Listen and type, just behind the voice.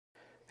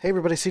Hey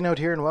everybody, C-Note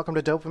here, and welcome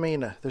to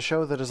Dopamine, the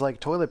show that is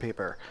like toilet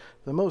paper,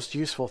 the most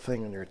useful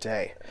thing in your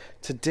day.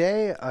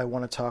 Today, I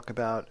want to talk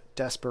about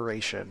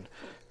desperation.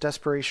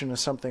 Desperation is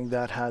something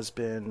that has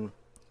been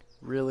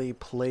really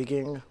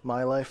plaguing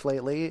my life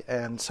lately,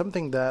 and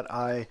something that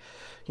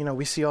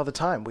we see all the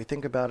time. We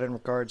think about it in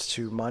regards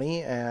to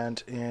money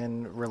and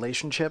in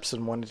relationships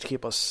and wanting to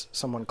keep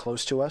someone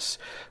close to us,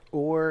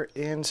 or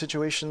in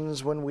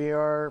situations when we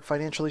are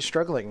financially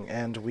struggling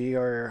and we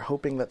are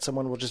hoping that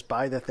someone will just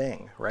buy the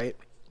thing, right?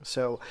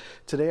 So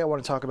today I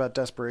want to talk about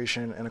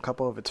desperation in a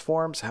couple of its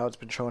forms, how it's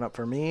been showing up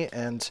for me,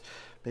 and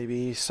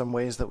maybe some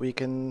ways that we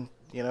can,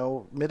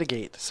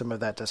 mitigate some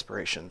of that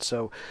desperation.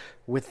 So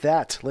with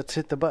that, let's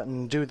hit the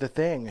button, do the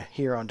thing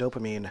here on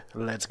Dopamine.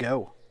 Let's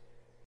go.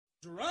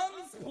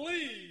 Drums,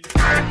 please.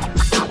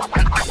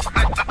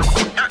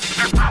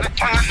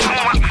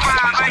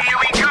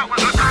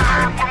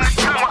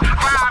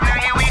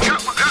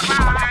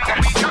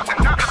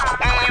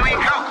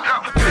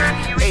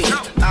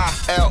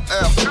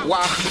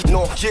 Why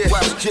north,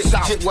 west,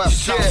 south,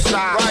 west, side,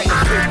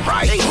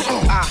 right,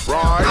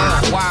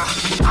 why,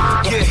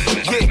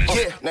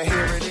 yeah. Now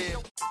here it is.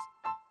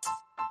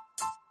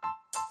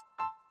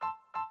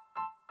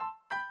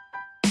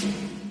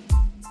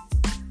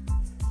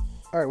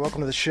 All right, welcome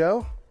to the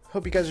show.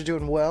 Hope you guys are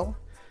doing well.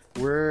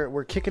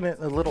 We're kicking it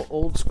a little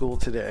old school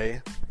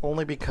today,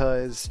 only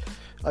because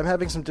I'm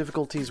having some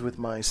difficulties with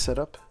my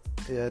setup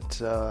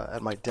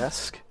at my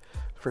desk.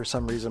 For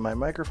some reason, my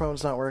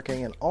microphone's not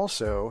working, and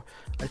also,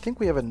 I think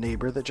we have a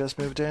neighbor that just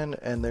moved in,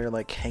 and they're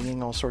like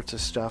hanging all sorts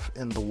of stuff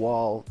in the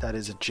wall that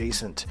is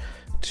adjacent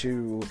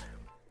to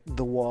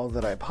the wall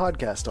that I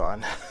podcast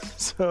on.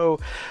 So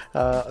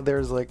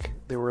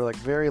they were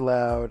very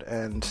loud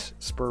and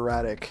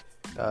sporadic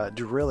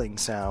drilling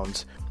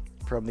sounds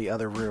from the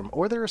other room,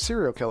 or they're a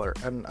serial killer,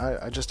 and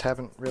I just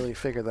haven't really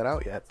figured that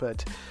out yet.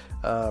 But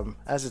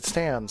as it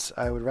stands,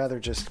 I would rather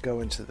just go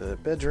into the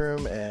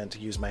bedroom and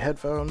use my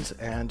headphones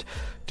and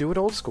do it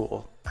old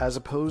school, as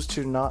opposed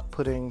to not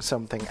putting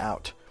something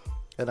out.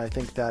 And I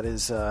think that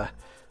is a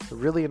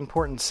really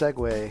important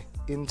segue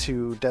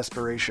into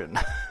desperation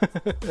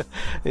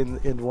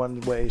in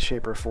one way,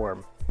 shape, or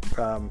form.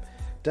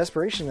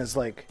 Desperation is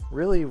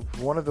really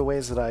one of the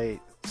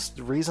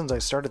reasons I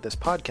started this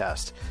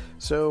podcast.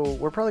 So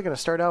we're probably going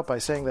to start out by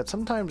saying that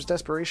sometimes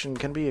desperation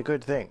can be a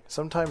good thing.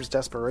 Sometimes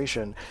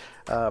desperation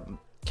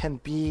can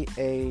be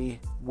a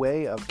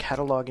way of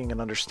cataloging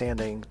and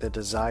understanding the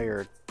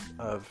desire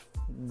of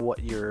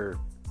what you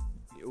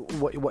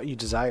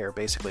desire,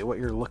 basically, what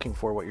you're looking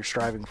for, what you're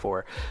striving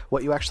for,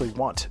 what you actually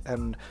want,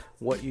 and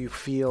what you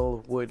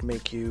feel would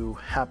make you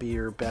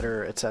happier,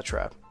 better,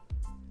 etc.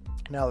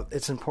 Now,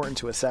 it's important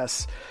to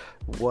assess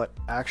what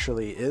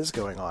actually is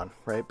going on,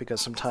 right?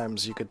 Because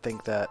sometimes you could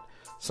think that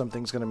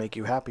something's going to make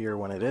you happier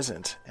when it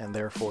isn't, and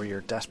therefore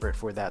you're desperate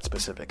for that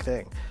specific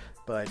thing.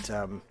 But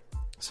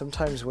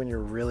sometimes when you're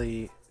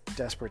really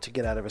desperate to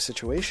get out of a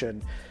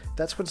situation,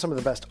 that's when some of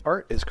the best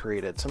art is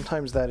created.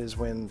 Sometimes that is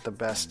when the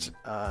best,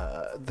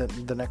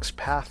 the next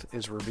path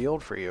is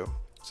revealed for you.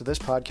 So this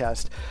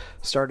podcast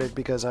started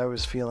because I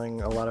was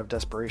feeling a lot of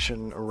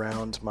desperation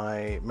around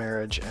my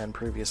marriage and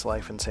previous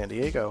life in San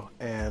Diego,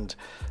 and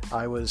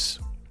I was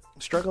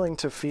struggling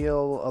to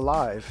feel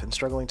alive and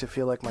struggling to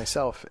feel like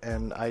myself,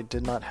 and I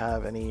did not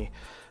have any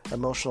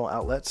emotional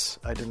outlets.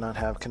 I did not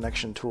have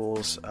connection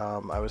tools.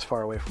 I was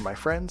far away from my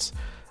friends.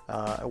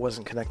 I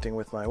wasn't connecting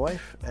with my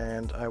wife,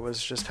 and I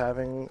was just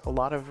having a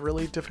lot of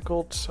really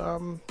difficult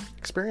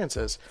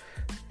experiences.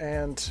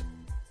 And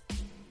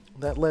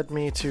that led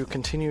me to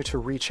continue to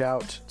reach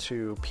out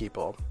to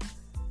people.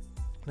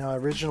 Now, I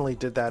originally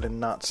did that in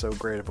not so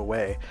great of a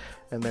way,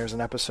 and there's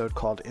an episode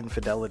called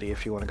Infidelity,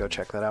 if you want to go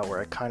check that out, where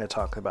I kind of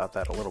talk about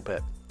that a little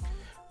bit,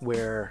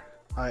 where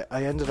I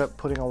ended up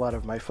putting a lot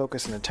of my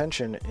focus and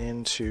attention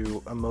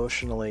into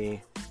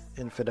emotionally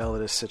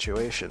infidelitous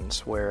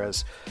situations,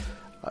 whereas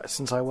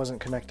since I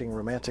wasn't connecting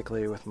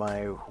romantically with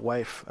my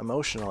wife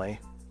emotionally,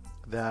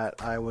 that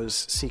I was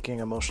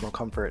seeking emotional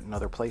comfort in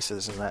other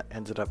places, and that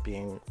ended up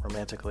being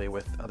romantically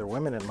with other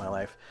women in my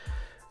life.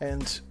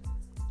 And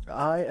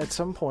I, at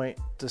some point,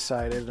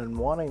 decided and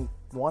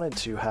wanted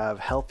to have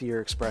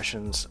healthier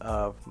expressions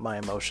of my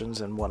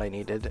emotions and what I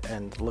needed,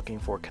 and looking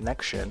for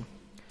connection.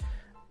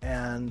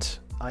 And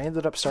I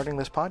ended up starting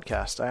this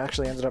podcast. I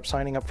actually ended up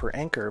signing up for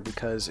Anchor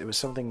because it was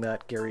something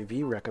that Gary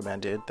Vee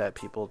recommended that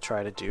people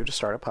try to do to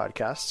start a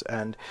podcast,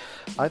 and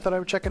I thought I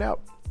would check it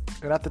out.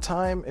 And at the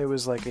time, it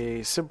was like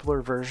a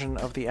simpler version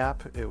of the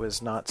app. It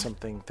was not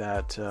something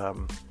that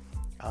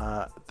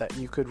that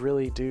you could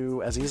really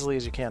do as easily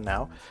as you can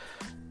now.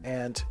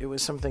 And it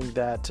was something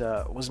that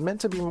was meant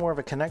to be more of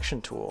a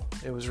connection tool.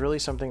 It was really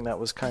something that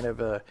was kind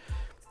of a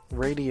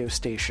radio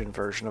station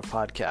version of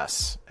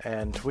podcasts,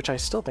 and which I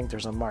still think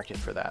there's a market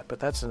for that, but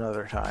that's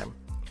another time.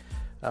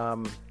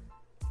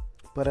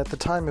 But at the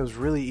time, it was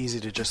really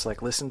easy to just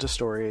listen to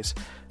stories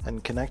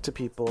and connect to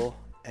people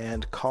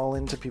and call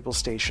into people's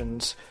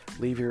stations,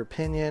 leave your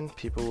opinion.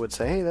 People would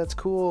say, hey, that's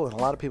cool. And a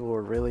lot of people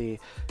were really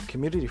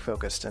community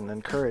focused and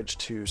encouraged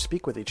to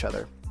speak with each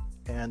other.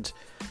 And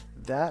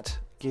that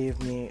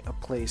gave me a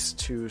place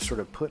to sort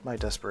of put my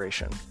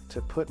desperation,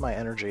 to put my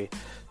energy,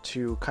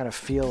 to kind of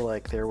feel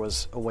like there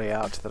was a way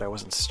out, that I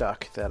wasn't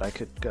stuck, that I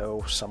could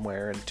go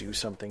somewhere and do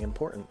something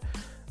important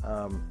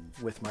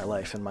with my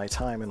life and my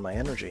time and my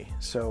energy.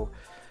 So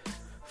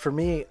for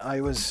me,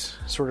 I was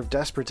sort of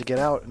desperate to get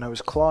out, and I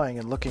was clawing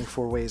and looking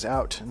for ways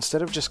out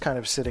instead of just kind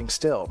of sitting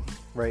still,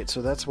 right?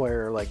 So that's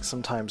where, like,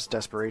 sometimes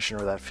desperation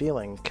or that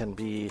feeling can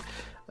be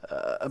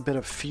a bit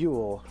of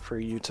fuel for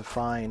you to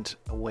find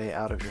a way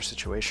out of your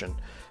situation.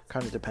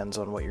 Kind of depends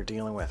on what you're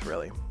dealing with,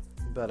 really.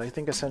 But I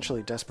think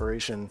essentially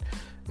desperation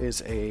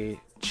is a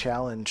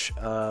challenge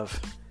of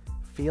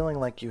feeling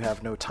like you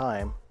have no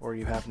time, or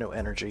you have no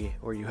energy,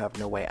 or you have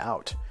no way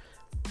out.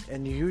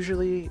 And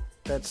usually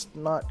that's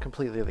not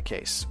completely the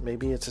case.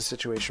 Maybe it's a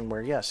situation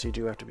where, yes, you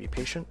do have to be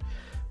patient.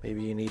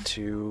 Maybe you need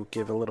to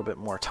give a little bit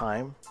more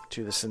time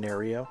to the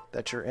scenario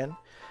that you're in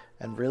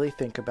and really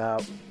think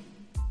about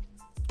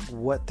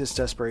what this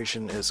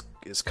desperation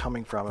is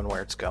coming from and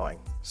where it's going.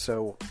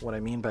 So what I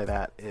mean by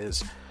that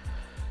is,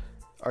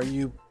 are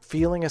you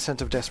feeling a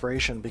sense of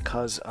desperation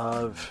because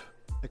of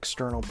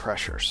external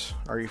pressures?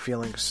 Are you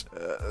feeling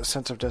a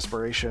sense of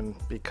desperation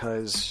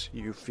because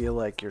you feel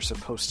like you're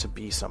supposed to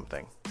be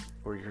something,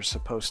 or you're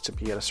supposed to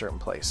be at a certain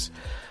place?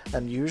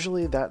 And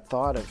usually that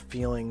thought of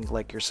feeling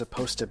like you're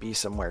supposed to be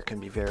somewhere can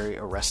be very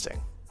arresting.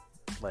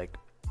 Like,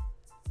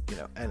 you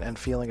know, and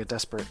feeling a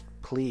desperate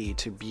plea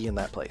to be in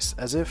that place,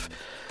 as if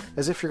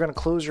you're going to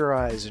close your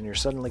eyes and you're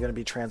suddenly going to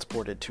be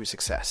transported to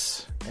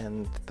success.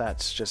 And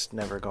that's just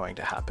never going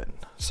to happen.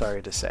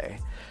 Sorry to say,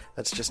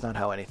 that's just not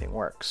how anything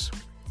works,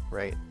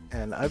 right?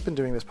 And I've been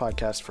doing this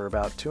podcast for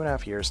about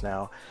 2.5 years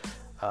now.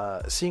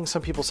 Seeing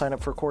some people sign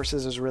up for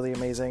courses is really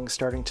amazing.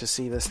 Starting to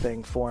see this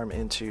thing form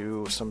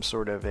into some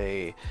sort of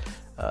a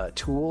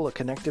tool, a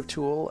connective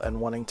tool,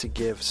 and wanting to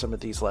give some of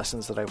these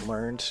lessons that I've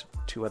learned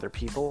to other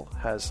people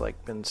has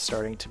been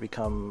starting to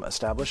become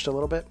established a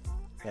little bit,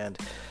 and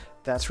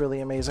that's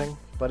really amazing.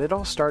 But it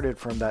all started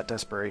from that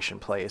desperation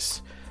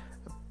place.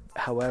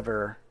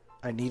 However,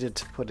 I needed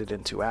to put it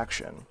into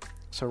action.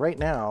 So right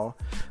now,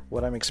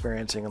 what I'm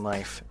experiencing in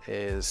life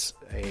is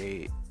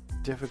a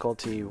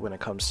difficulty when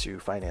it comes to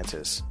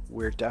finances.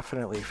 We're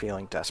definitely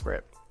feeling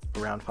desperate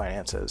around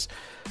finances,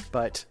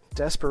 but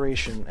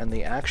desperation and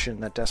the action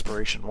that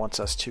desperation wants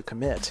us to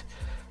commit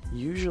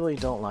usually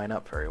don't line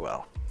up very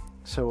well.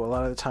 So a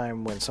lot of the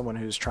time when someone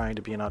who's trying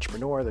to be an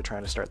entrepreneur, they're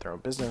trying to start their own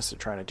business, they're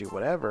trying to do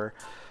whatever,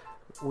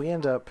 we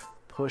end up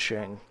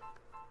pushing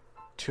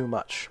too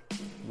much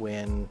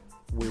when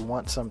we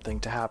want something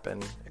to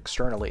happen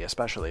externally.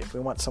 Especially if we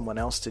want someone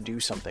else to do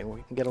something,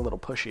 we can get a little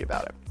pushy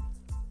about it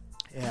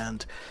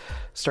and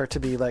start to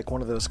be like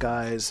one of those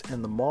guys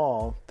in the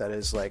mall that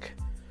is, like,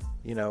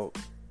 you know,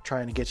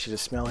 trying to get you to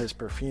smell his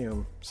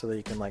perfume so that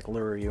he can, like,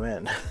 lure you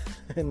in.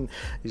 And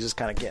he's just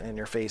kind of getting in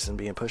your face and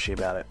being pushy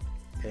about it.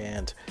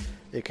 And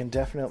it can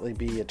definitely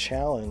be a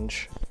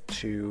challenge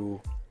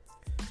to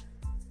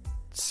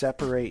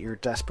separate your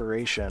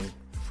desperation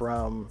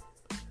from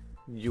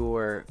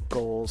your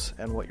goals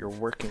and what you're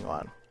working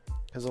on.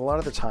 Because a lot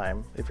of the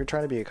time, if you're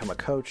trying to become a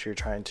coach, you're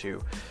trying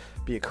to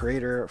be a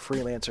creator, a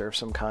freelancer of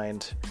some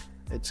kind,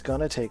 it's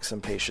going to take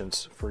some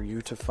patience for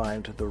you to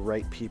find the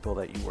right people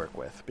that you work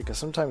with. Because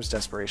sometimes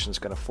desperation is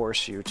going to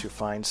force you to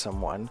find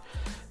someone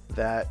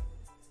that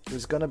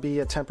is going to be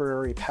a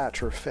temporary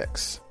patch or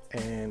fix.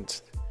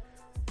 And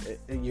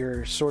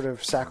you're sort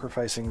of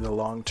sacrificing the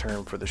long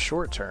term for the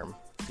short term.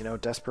 You know,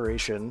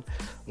 desperation,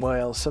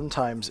 while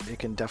sometimes it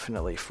can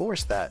definitely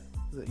force that,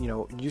 you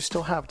know, you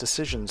still have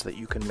decisions that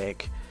you can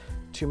make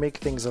to make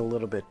things a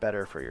little bit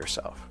better for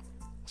yourself.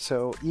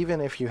 So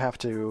even if you have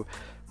to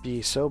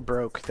be so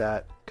broke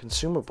that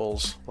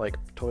consumables like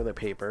toilet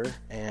paper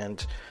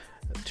and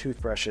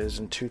toothbrushes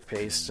and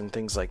toothpaste and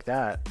things like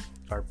that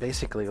are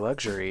basically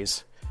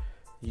luxuries,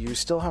 you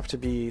still have to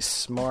be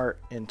smart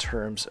in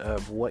terms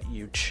of what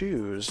you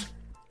choose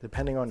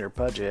depending on your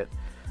budget,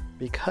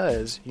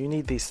 because you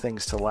need these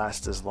things to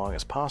last as long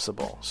as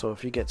possible. So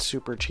if you get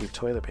super cheap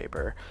toilet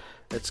paper,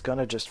 it's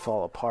gonna just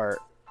fall apart,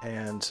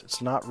 and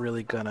it's not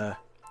really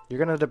you're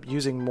gonna end up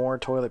using more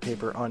toilet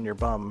paper on your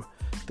bum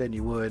than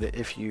you would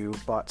if you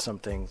bought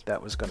something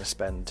that was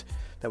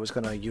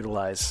gonna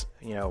utilize,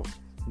 you know,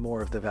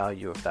 more of the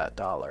value of that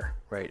dollar,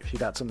 right? If you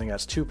got something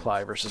that's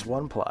 2-ply versus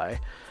 1-ply,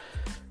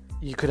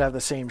 you could have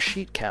the same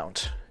sheet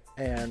count,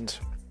 and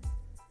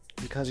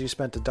because you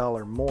spent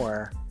 $1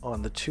 more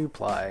on the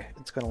 2-ply,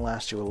 it's going to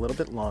last you a little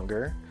bit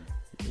longer.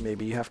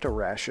 Maybe you have to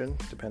ration,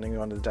 depending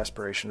on the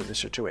desperation of the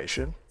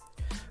situation.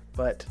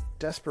 But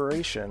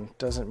desperation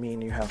doesn't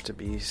mean you have to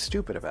be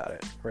stupid about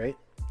it, right?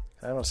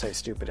 I don't say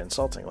stupid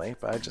insultingly,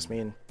 but I just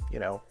mean, you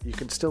know, you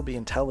can still be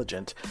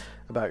intelligent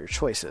about your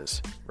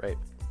choices, right?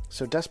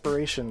 So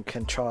desperation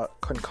can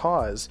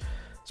cause,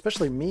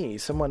 especially me,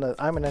 I'm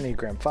an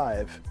Enneagram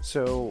 5,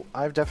 so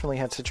I've definitely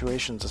had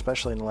situations,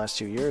 especially in the last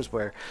 2 years,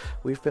 where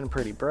we've been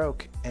pretty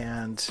broke,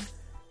 and,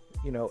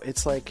 you know,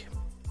 it's like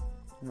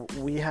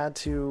we had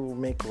to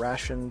make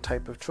ration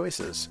type of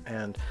choices,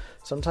 and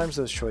sometimes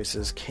those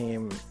choices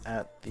came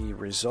at the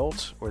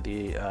result, or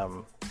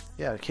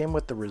it came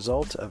with the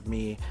result of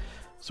me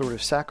sort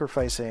of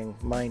sacrificing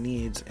my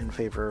needs in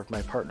favor of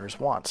my partner's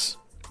wants,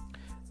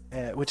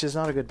 which is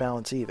not a good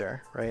balance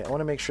either, right? I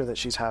want to make sure that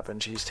she's happy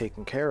and she's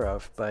taken care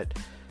of, but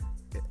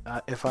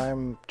if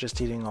I'm just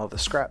eating all the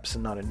scraps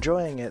and not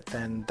enjoying it,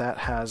 then that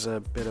has a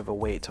bit of a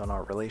weight on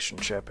our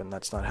relationship, and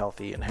that's not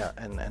healthy and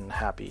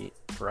happy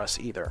for us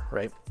either,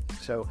 right?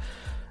 So,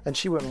 and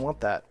she wouldn't want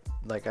that.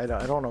 Like, I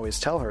don't always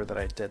tell her that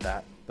I did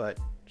that, but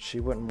she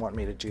wouldn't want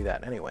me to do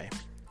that anyway,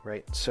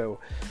 right? So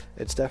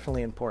it's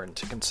definitely important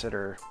to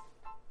consider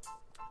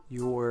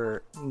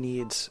your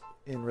needs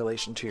in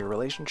relation to your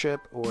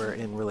relationship, or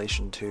in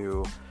relation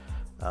to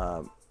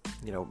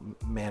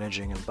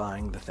managing and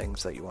buying the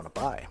things that you want to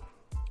buy.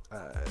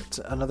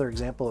 Another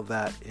example of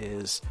that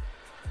is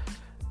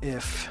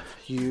if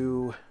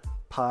you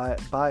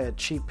buy a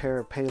cheap pair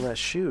of Payless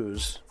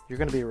shoes, you're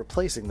going to be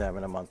replacing them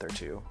in a month or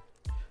two.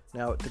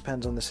 Now, it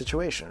depends on the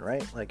situation,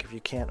 right? Like, if you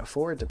can't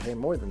afford to pay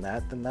more than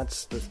that, then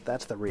that's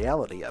the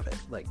reality of it.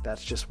 Like,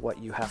 that's just what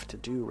you have to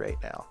do right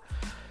now.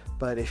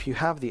 But if you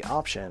have the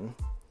option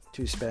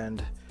to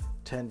spend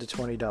 $10 to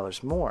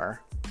 $20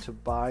 more to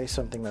buy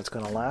something that's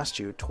going to last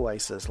you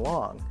twice as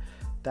long,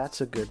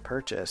 that's a good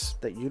purchase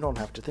that you don't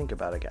have to think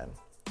about again.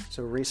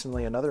 So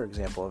recently, another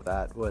example of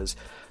that was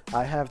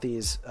I have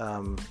these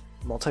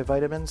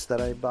multivitamins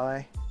that I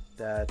buy,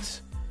 that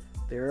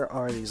there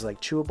are these like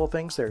chewable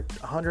things. They're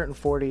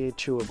 148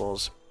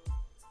 chewables,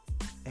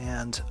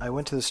 and I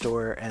went to the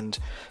store, and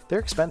they're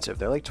expensive.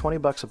 They're like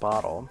 $20 a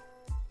bottle,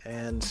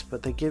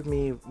 but they give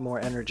me more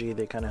energy.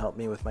 They kind of help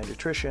me with my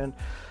nutrition.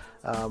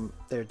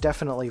 They're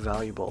definitely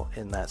valuable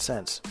in that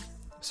sense.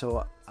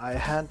 So I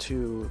had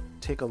to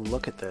take a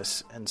look at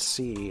this and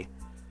see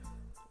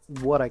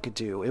what I could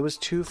do. It was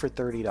 2 for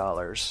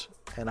 $30,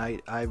 and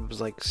I was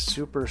like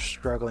super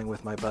struggling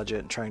with my budget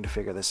and trying to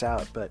figure this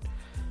out, but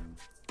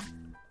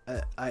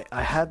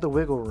I had the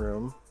wiggle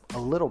room a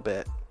little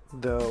bit,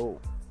 though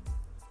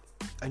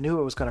I knew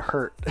it was going to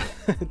hurt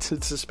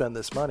to spend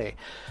this money,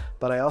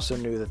 but I also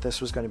knew that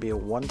this was going to be a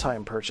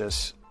one-time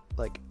purchase,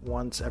 like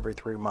once every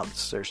 3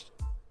 months.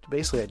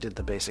 Basically, I did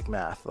the basic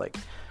math, like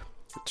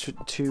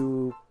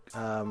two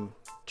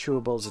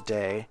chewables a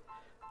day.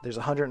 There's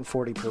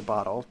 140 per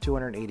bottle,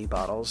 280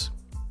 bottles.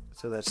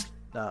 So that's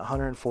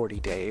 140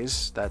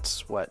 days.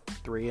 That's what,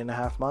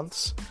 3.5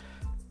 months?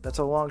 That's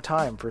a long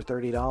time for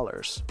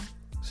 $30.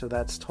 So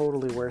that's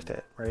totally worth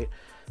it, right?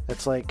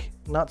 It's like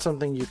not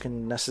something you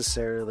can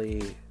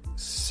necessarily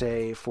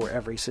say for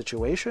every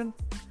situation,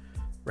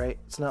 right?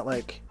 It's not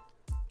like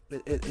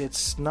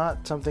it's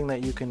not something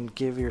that you can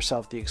give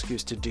yourself the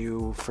excuse to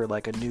do for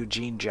like a new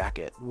jean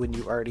jacket when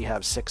you already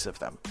have 6 of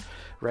them,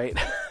 right?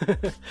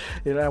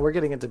 We're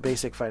getting into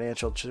basic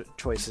financial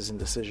choices and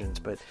decisions,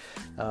 but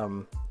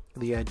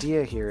the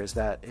idea here is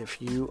that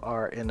if you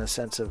are in a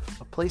sense of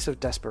a place of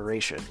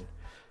desperation,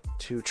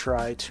 to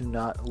try to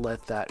not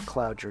let that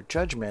cloud your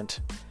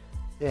judgment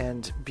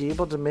and be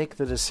able to make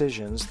the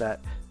decisions that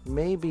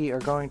maybe are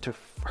going to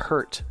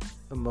hurt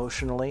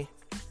emotionally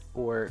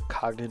or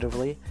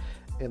cognitively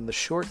in the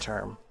short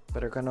term,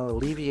 but are going to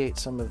alleviate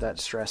some of that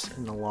stress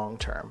in the long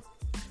term.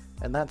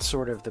 And that's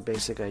sort of the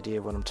basic idea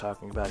of what I'm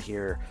talking about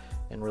here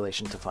in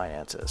relation to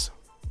finances.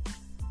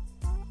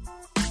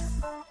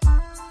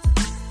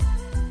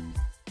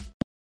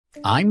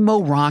 I'm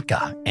Mo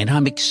Rocca, and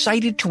I'm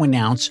excited to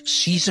announce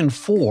Season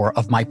 4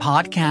 of my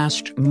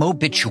podcast,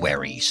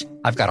 Mobituaries.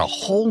 I've got a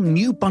whole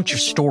new bunch of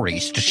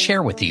stories to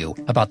share with you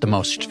about the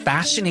most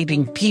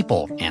fascinating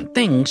people and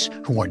things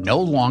who are no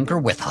longer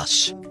with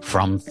us.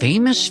 From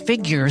famous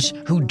figures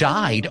who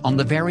died on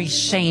the very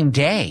same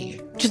day,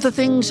 to the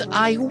things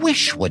I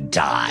wish would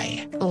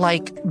die,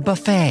 like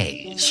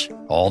buffets.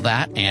 All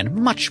that and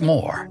much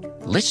more.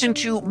 Listen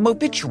to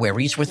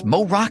Mobituaries with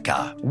Mo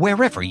Rocca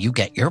wherever you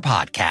get your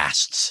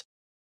podcasts.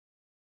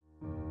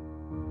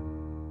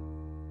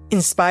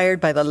 Inspired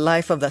by the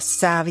life of the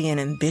savvy and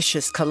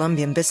ambitious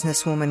Colombian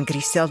businesswoman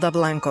Griselda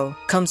Blanco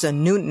comes a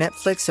new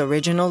Netflix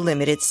original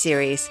limited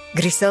series.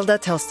 Griselda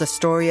tells the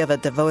story of a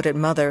devoted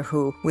mother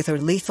who, with her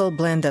lethal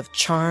blend of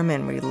charm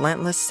and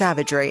relentless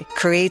savagery,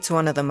 creates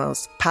one of the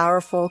most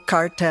powerful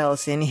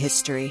cartels in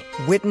history.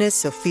 Witness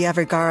Sofia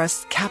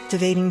Vergara's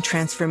captivating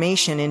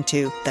transformation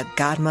into the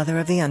godmother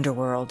of the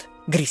underworld.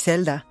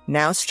 Griselda,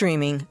 now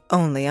streaming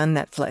only on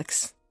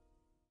Netflix.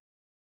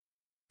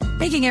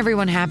 Making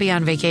everyone happy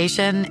on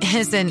vacation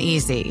isn't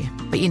easy.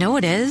 But you know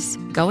what is?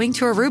 Going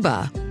to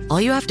Aruba. All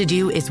you have to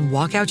do is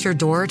walk out your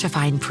door to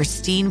find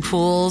pristine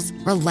pools,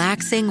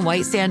 relaxing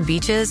white sand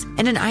beaches,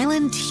 and an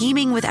island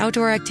teeming with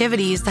outdoor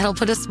activities that'll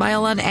put a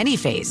smile on any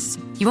face.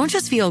 You won't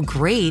just feel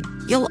great,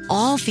 you'll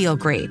all feel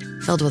great,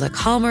 filled with a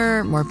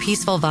calmer, more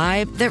peaceful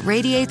vibe that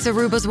radiates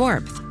Aruba's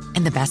warmth.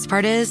 And the best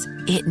part is,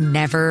 it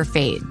never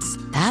fades.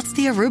 That's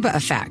the Aruba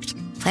effect.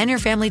 Plan your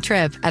family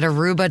trip at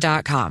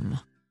Aruba.com.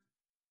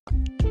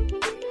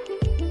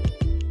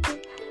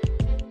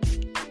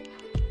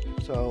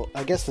 So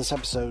I guess this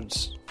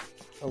episode's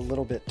a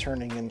little bit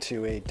turning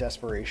into a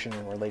desperation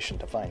in relation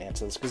to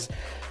finances, because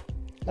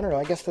I don't know,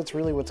 I guess that's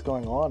really what's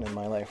going on in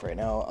my life right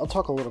now. I'll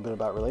talk a little bit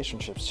about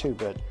relationships too,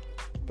 but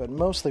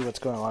mostly what's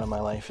going on in my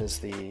life is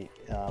the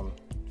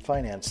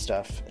finance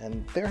stuff,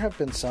 and there have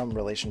been some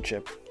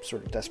relationship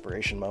sort of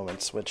desperation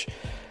moments, which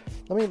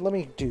let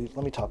me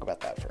talk about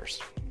that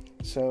first.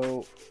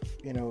 So,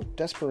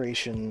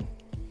 desperation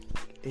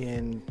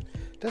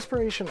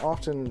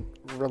often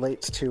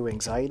relates to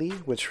anxiety,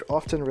 which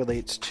often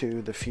relates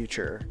to the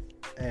future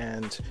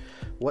and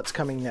what's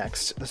coming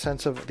next, a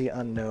sense of the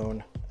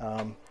unknown,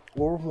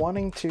 or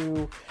wanting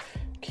to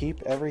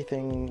keep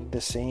everything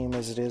the same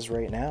as it is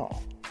right now.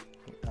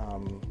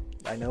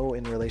 I know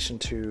in relation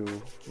to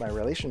my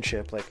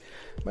relationship,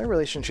 my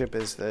relationship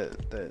is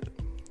the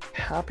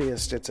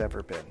happiest it's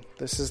ever been.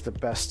 This is the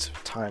best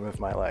time of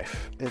my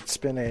life. It's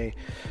been a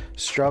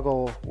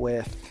struggle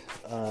with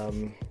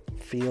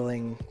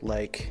feeling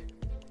like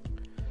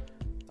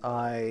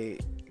I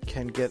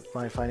can get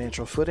my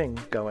financial footing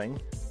going,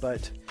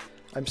 but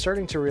I'm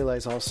starting to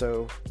realize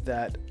also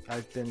that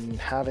I've been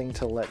having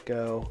to let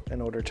go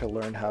in order to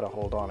learn how to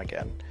hold on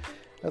again.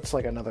 That's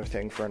like another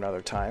thing for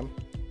another time,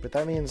 but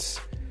that means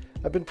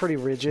I've been pretty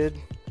rigid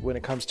when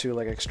it comes to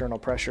like external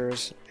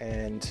pressures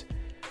and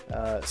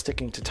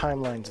sticking to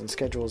timelines and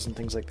schedules and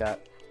things like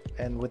that.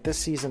 And with this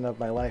season of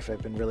my life,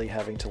 I've been really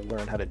having to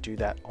learn how to do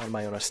that on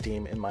my own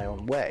esteem in my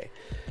own way.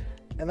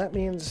 And that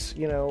means,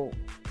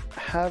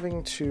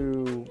 having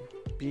to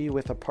be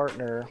with a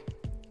partner.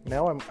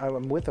 Now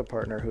I'm with a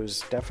partner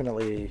who's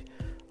definitely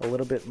a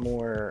little bit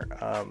more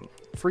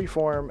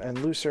freeform and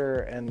looser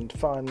and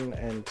fun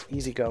and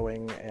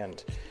easygoing,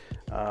 and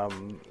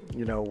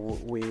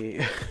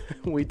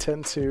we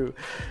tend to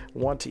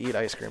want to eat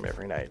ice cream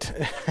every night,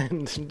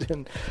 and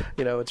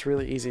it's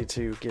really easy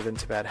to get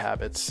into bad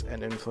habits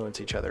and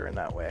influence each other in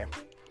that way.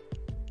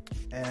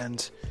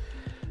 And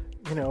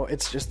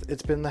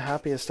it's been the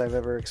happiest I've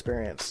ever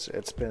experienced.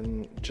 It's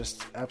been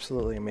just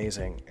absolutely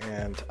amazing.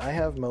 And I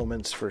have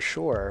moments for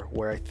sure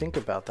where I think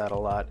about that a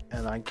lot,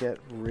 and I get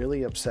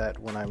really upset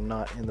when I'm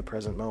not in the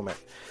present moment.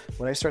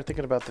 When I start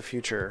thinking about the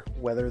future,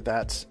 whether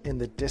that's in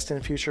the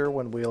distant future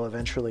when we'll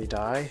eventually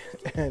die,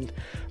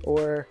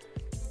 or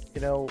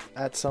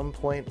at some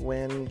point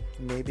when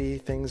maybe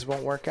things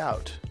won't work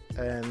out,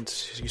 and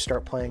you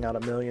start playing out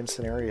a million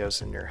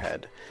scenarios in your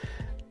head.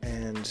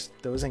 And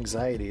those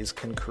anxieties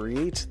can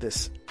create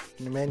this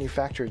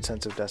manufactured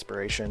sense of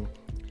desperation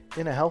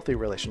in a healthy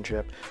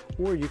relationship,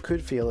 or you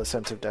could feel a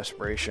sense of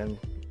desperation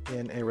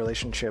in a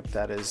relationship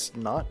that is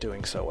not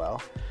doing so well,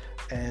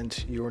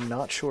 and you're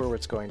not sure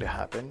what's going to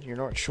happen. You're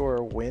not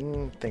sure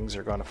when things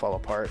are going to fall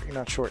apart. You're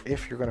not sure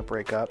if you're going to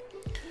break up.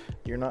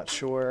 You're not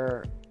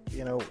sure,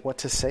 what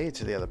to say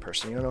to the other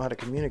person. You don't know how to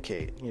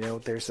communicate.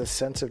 There's a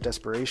sense of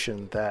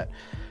desperation that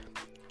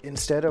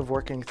instead of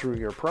working through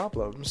your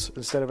problems,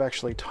 instead of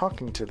actually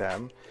talking to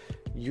them,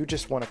 you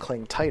just want to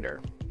cling tighter.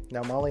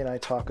 Now, Molly and I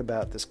talk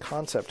about this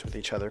concept with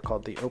each other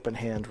called the open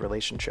hand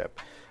relationship.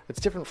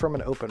 It's different from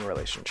an open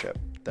relationship.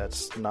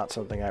 That's not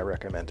something I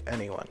recommend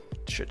anyone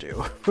should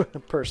do,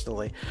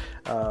 personally.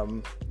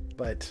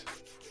 But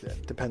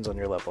it depends on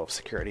your level of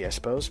security, I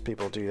suppose.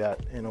 People do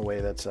that in a way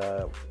that's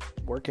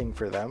working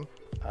for them,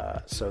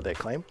 so they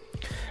claim.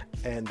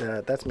 And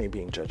that's me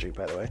being judgy,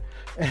 by the way.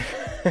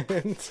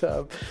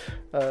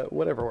 And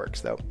whatever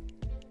works, though.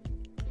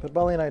 But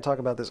Molly and I talk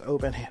about this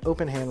open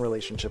hand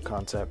relationship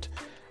concept,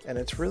 and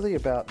it's really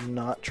about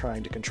not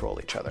trying to control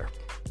each other.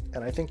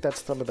 And I think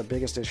that's some of the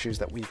biggest issues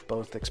that we've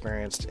both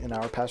experienced in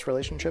our past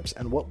relationships,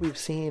 and what we've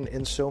seen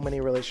in so many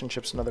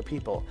relationships and other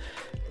people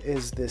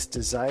is this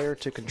desire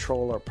to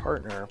control our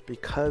partner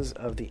because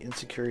of the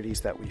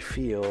insecurities that we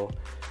feel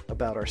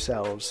about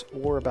ourselves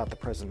or about the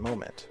present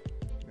moment.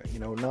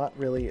 Not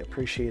really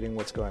appreciating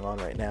what's going on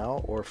right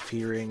now, or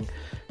fearing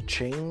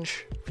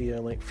change,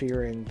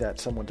 fearing that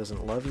someone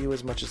doesn't love you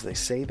as much as they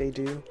say they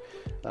do,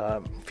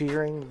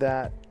 fearing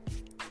that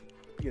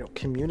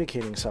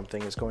communicating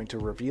something is going to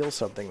reveal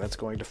something that's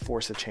going to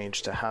force a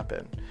change to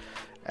happen,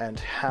 and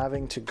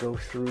having to go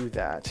through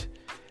that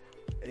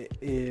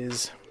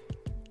is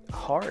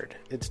hard.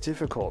 It's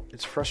difficult.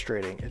 It's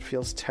frustrating. It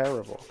feels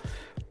terrible.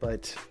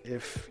 But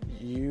if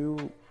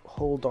you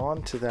hold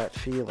on to that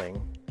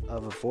feeling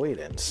of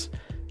avoidance,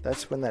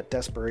 that's when that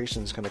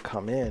desperation is going to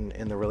come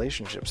in the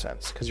relationship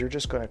sense, because you're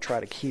just going to try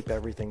to keep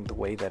everything the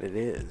way that it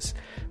is,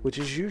 which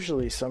is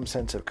usually some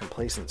sense of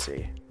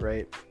complacency,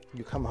 right?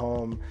 You come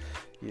home,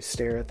 you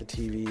stare at the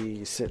TV,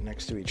 you sit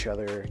next to each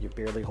other, you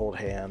barely hold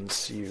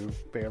hands, you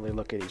barely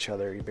look at each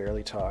other, you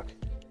barely talk,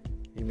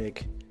 you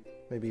make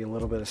maybe a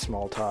little bit of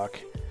small talk,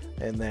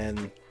 and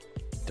then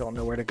don't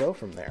know where to go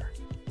from there,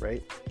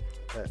 right?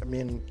 I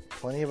mean,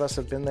 plenty of us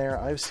have been there.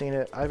 I've seen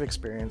it. I've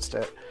experienced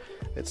it.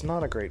 It's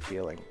not a great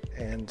feeling.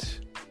 And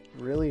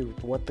really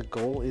what the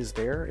goal is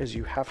there is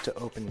you have to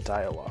open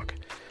dialogue.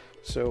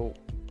 So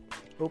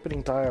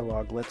opening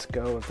dialogue lets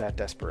go of that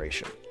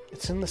desperation.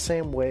 It's in the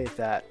same way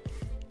that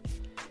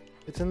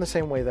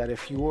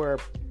if you are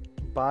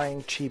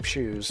buying cheap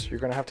shoes, you're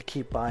going to have to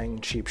keep buying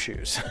cheap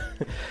shoes.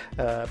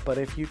 But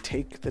if you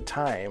take the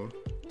time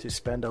to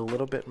spend a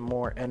little bit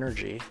more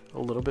energy, a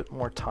little bit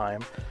more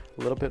time,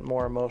 a little bit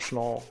more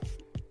emotional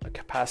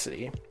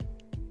capacity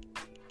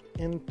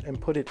and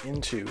put it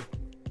into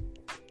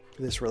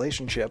this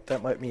relationship.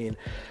 That might mean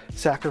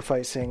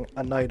sacrificing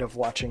a night of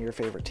watching your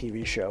favorite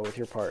TV show with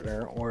your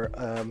partner, or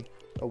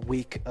a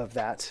week of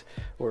that,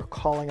 or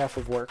calling off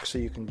of work so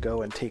you can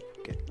go and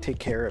take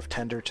care of,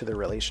 tender to the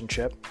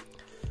relationship.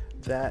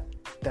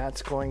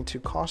 That's going to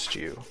cost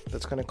you.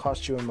 That's going to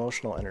cost you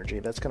emotional energy.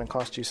 That's going to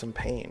cost you some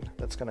pain.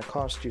 That's going to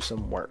cost you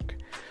some work.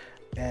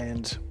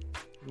 And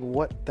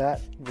what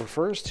that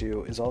refers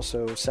to is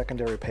also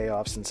secondary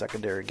payoffs and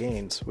secondary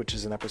gains, which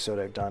is an episode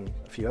I've done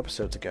a few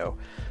episodes ago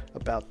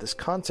about this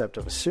concept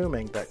of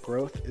assuming that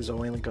growth is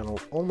only going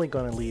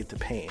to lead to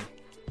pain.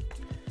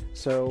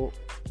 So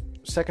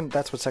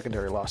that's what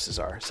secondary losses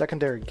are.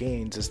 Secondary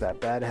gains is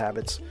that bad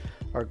habits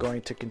are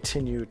going to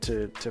continue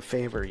to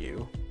favor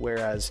you,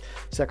 whereas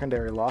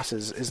secondary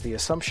losses is the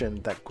assumption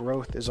that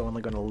growth is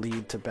only going to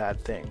lead to bad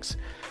things.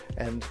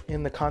 And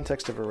in the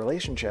context of a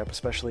relationship,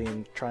 especially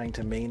in trying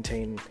to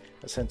maintain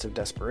a sense of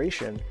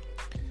desperation,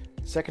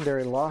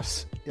 secondary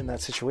loss in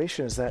that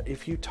situation is that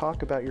if you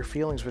talk about your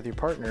feelings with your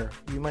partner,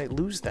 you might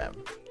lose them.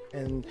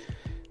 And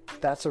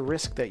that's a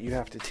risk that you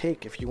have to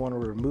take if you want to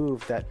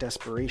remove that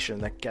desperation,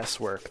 that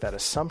guesswork, that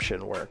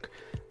assumption work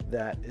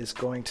that is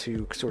going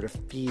to sort of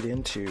feed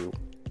into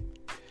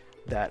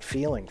that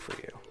feeling for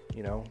you.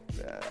 You know,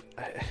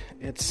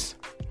 it's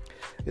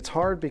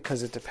hard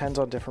because it depends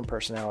on different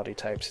personality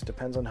types. It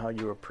depends on how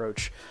you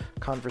approach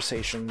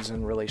conversations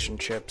and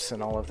relationships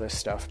and all of this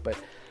stuff. But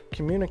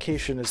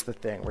communication is the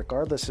thing,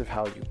 regardless of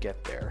how you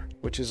get there,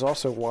 which is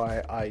also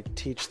why I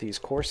teach these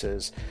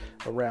courses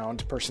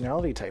around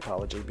personality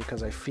typology,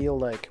 because I feel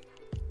like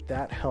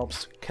that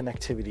helps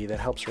connectivity, that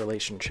helps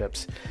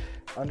relationships.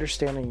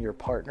 Understanding your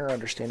partner,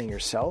 understanding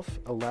yourself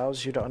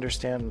allows you to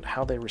understand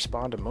how they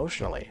respond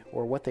emotionally,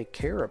 or what they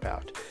care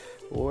about,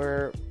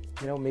 or,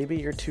 you know, maybe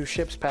you're two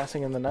ships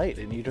passing in the night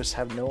and you just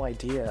have no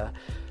idea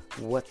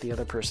what the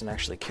other person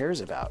actually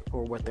cares about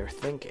or what they're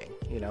thinking.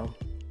 You know,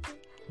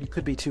 you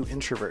could be two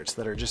introverts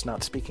that are just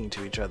not speaking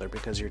to each other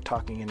because you're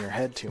talking in your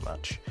head too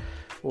much,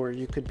 or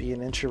you could be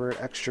an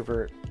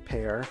introvert-extrovert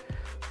pair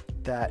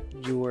that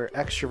your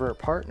extrovert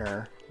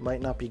partner might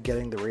not be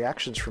getting the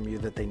reactions from you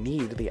that they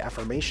need, the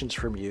affirmations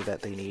from you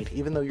that they need,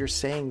 even though you're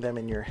saying them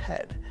in your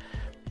head.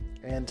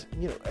 And,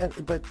 you know,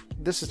 but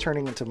this is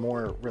turning into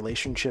more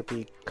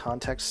relationship-y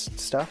context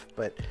stuff,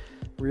 but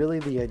really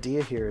the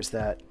idea here is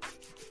that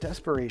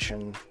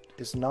desperation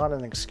is not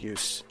an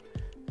excuse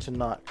to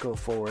not go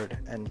forward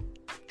and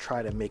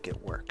try to make it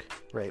work,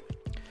 right?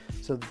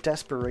 So the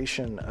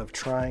desperation of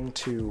trying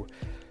to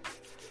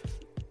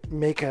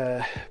make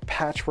a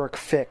patchwork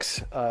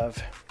fix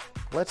of,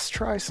 let's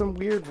try some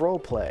weird role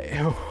play,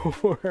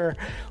 or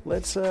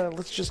let's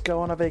just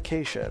go on a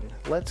vacation,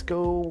 let's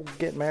go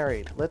get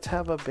married, let's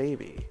have a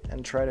baby,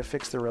 and try to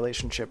fix the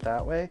relationship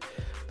that way.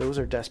 Those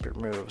are desperate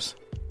moves,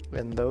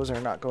 and those are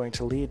not going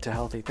to lead to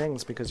healthy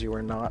things, because you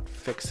are not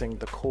fixing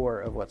the core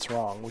of what's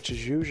wrong, which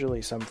is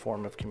usually some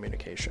form of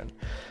communication,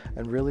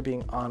 and really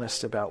being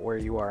honest about where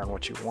you are and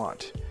what you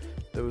want.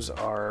 Those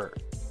are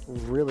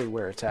really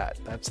where it's at.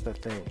 That's the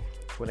thing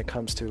when it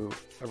comes to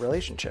a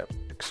relationship.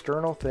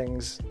 External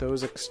things,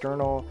 those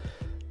external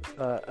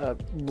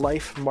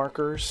life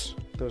markers,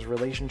 those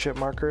relationship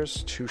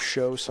markers to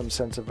show some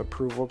sense of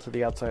approval to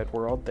the outside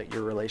world that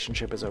your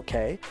relationship is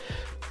okay,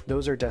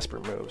 those are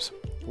desperate moves.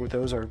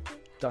 Those are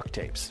duct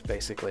tapes,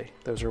 basically.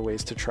 Those are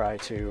ways to try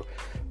to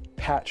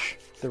patch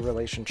the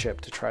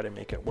relationship to try to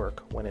make it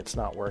work when it's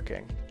not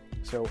working.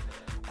 So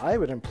I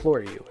would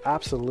implore you,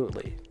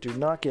 absolutely, do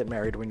not get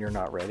married when you're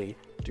not ready.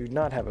 Do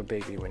not have a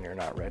baby when you're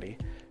not ready.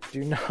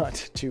 Do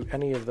not do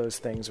any of those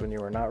things when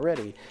you are not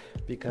ready,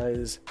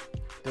 because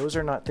those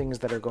are not things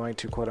that are going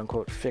to quote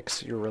unquote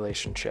fix your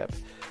relationship.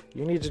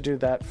 You need to do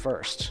that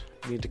first.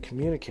 You need to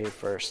communicate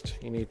first.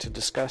 You need to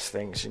discuss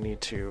things. You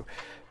need to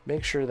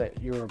make sure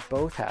that you're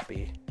both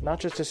happy. Not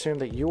just assume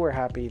that you are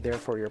happy,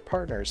 therefore your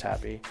partner is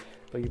happy,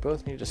 but you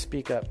both need to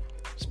speak up,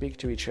 speak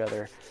to each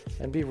other,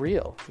 and be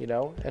real, you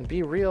know, and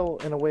be real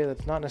in a way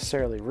that's not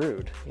necessarily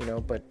rude, you know,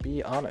 but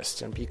be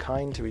honest and be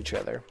kind to each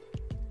other.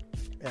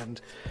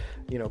 And,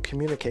 you know,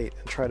 communicate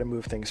and try to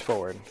move things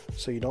forward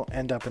so you don't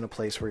end up in a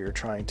place where you're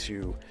trying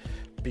to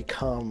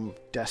become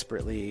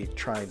desperately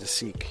trying to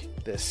seek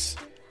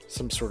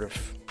some sort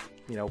of,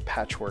 you know,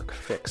 patchwork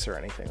fix or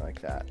anything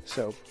like that.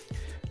 So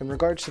in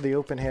regards to the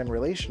open hand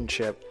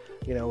relationship,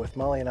 you know, with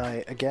Molly and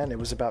I, again, it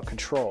was about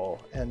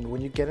control. And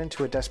when you get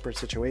into a desperate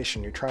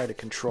situation, you're trying to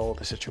control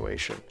the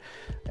situation.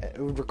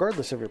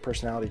 Regardless of your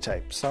personality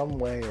type, some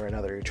way or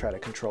another, you try to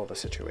control the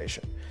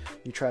situation.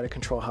 You try to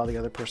control how the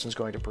other person's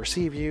going to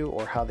perceive you,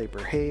 or how they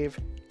behave,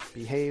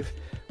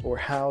 or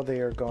how they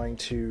are going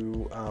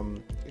to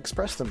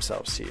express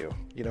themselves to you.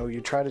 You know, you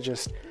try to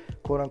just,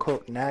 quote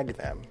unquote, nag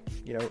them.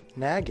 You know,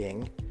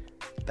 nagging,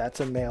 that's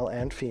a male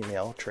and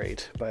female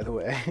trait, by the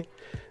way.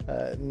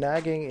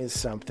 Nagging is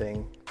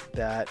something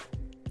that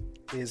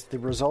is the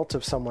result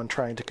of someone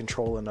trying to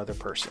control another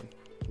person,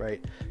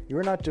 right?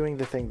 You're not doing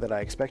the thing that I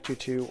expect you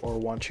to or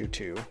want you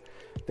to.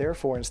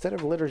 Therefore, instead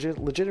of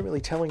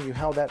legitimately telling you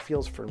how that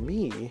feels for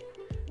me,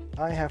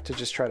 I have to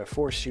just try to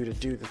force you to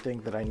do the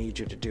thing that I need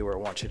you to do or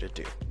want you to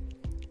do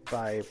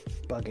by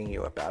bugging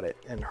you about it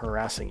and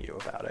harassing you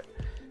about it.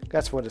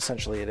 That's what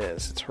essentially it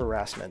is. It's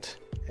harassment,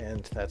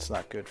 and that's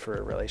not good for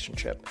a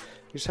relationship.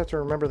 You just have to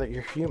remember that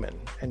you're human,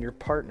 and you're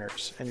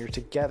partners, and you're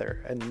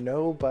together, and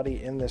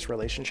nobody in this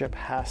relationship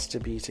has to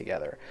be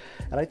together.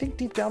 And I think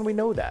deep down we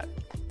know that.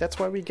 That's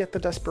why we get the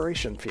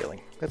desperation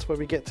feeling. That's why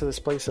we get to this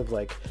place of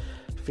like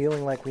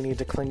feeling like we need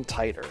to cling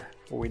tighter,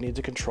 or we need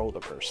to control the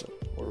person,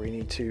 or we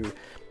need to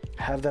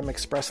have them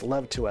express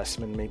love to us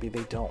when maybe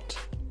they don't,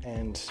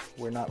 and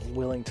we're not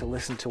willing to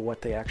listen to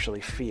what they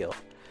actually feel,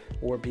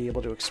 or be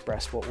able to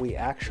express what we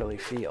actually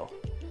feel,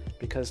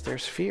 because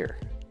there's fear,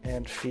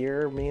 and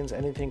fear means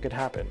anything could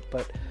happen.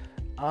 But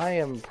I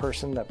am a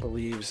person that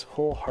believes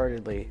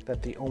wholeheartedly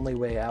that the only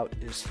way out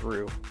is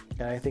through.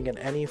 And I think in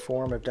any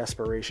form of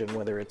desperation,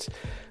 whether it's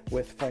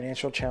with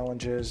financial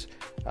challenges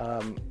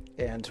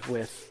and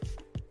with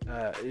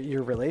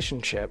your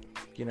relationship,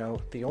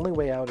 the only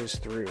way out is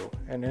through.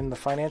 And in the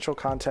financial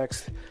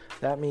context,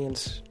 that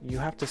means you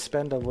have to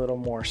spend a little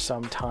more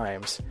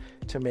sometimes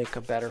to make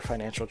a better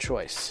financial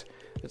choice.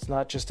 It's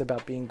not just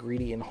about being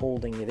greedy and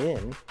holding it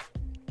in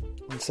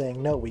and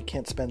saying, no, we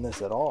can't spend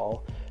this at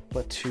all,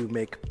 but to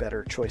make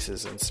better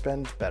choices and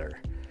spend better.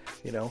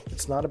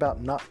 It's not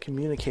about not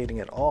communicating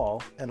at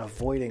all and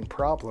avoiding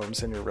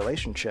problems in your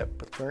relationship,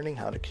 but learning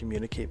how to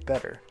communicate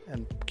better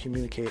and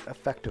communicate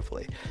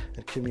effectively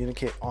and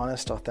communicate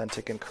honest,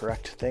 authentic, and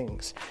correct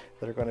things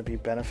that are going to be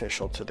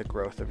beneficial to the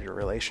growth of your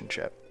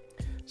relationship.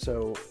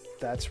 So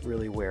that's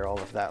really where all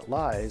of that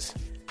lies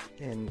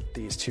in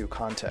these two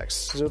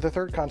contexts. So the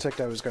third context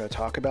I was going to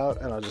talk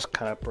about, and I'll just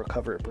kind of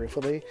cover it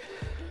briefly,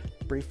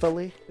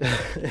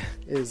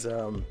 is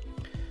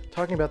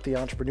talking about the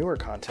entrepreneur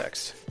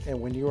context. And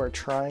when you are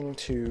trying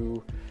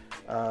to,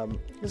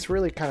 this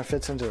really kind of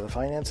fits into the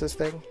finances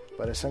thing,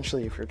 but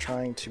essentially if you're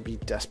trying to be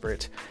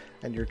desperate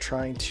and you're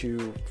trying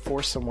to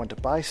force someone to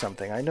buy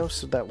something, I know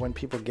so that when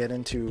people get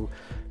into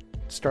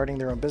starting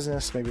their own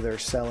business, maybe they're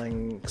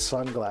selling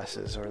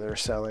sunglasses, or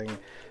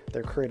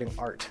they're creating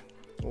art,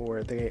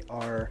 or they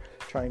are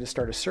trying to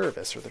start a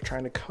service, or they're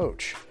trying to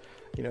coach.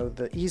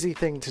 The easy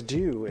thing to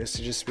do is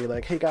to just be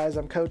like, hey guys,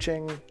 I'm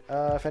coaching.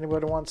 If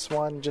anybody wants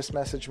one, just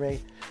message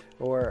me.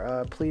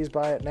 Or please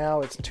buy it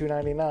now. It's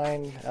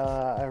 $2.99.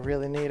 I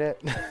really need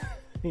it.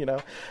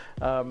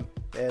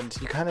 And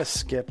you kind of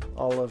skip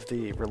all of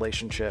the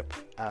relationship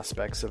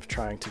aspects of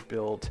trying to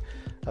build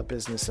a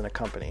business and a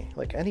company.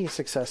 Like any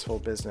successful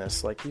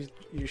business, like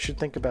you should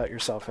think about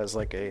yourself as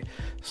like a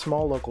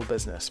small local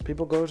business.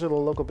 People go to the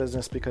local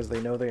business because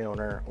they know the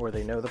owner, or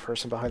they know the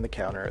person behind the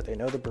counter, or they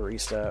know the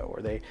barista,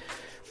 or they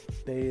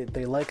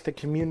like the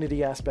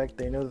community aspect.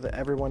 They know that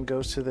everyone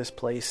goes to this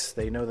place.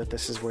 They know that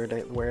this is where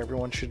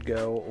everyone should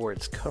go, or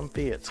it's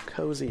comfy, it's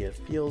cozy, it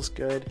feels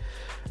good.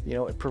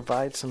 It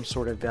provides some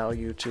sort of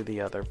value to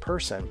the other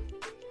person.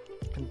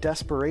 And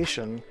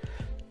desperation,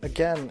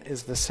 again,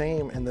 is the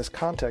same in this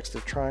context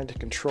of trying to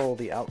control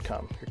the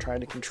outcome. You're trying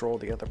to control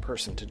the other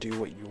person to do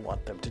what you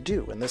want them to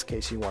do. In this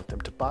case, you want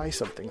them to buy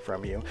something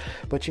from you,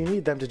 but you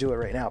need them to do it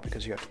right now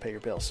because you have to pay your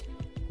bills,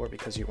 or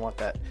because you want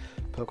that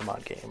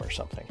Pokemon game or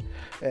something.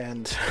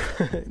 And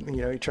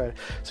you try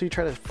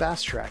to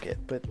fast track it,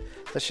 but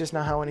that's just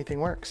not how anything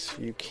works.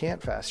 You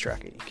can't fast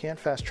track it. You can't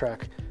fast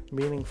track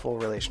meaningful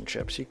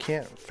relationships. You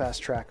can't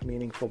fast track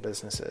meaningful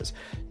businesses.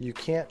 You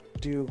can't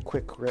do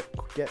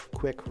get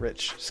quick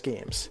rich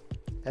schemes.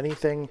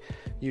 Anything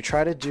you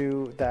try to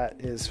do that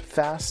is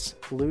fast,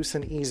 loose,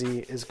 and easy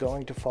is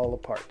going to fall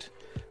apart.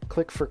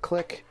 Click for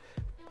click,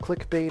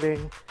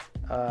 clickbaiting,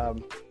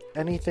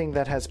 anything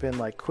that has been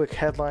like quick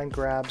headline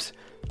grabs,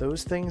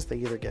 those things, they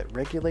either get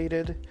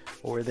regulated,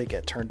 or they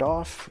get turned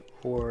off,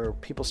 or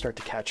people start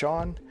to catch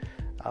on.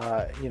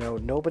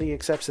 Nobody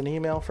accepts an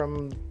email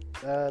from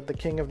the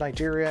king of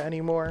Nigeria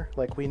anymore.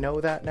 Like, we know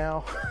that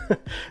now.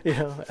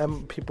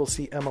 People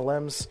see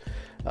MLMs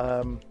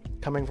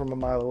coming from a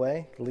mile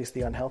away, at least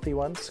the unhealthy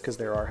ones, because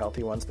there are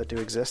healthy ones that do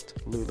exist.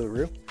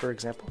 Lulu, for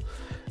example.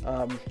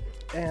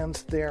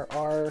 And there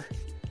are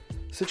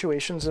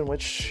situations in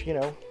which,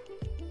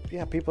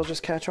 people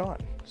just catch on.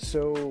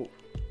 So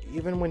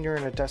even when you're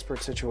in a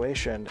desperate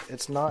situation,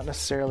 it's not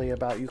necessarily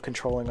about you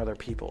controlling other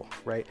people,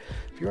 right?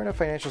 If you're in a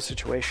financial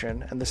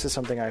situation, and this is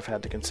something I've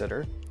had to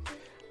consider,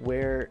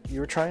 where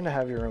you're trying to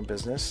have your own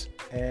business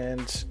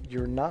and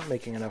you're not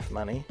making enough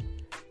money,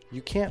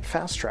 you can't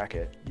fast track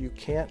it. You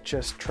can't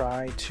just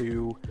try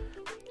to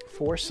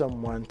force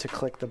someone to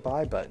click the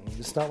buy button.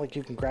 It's not like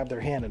you can grab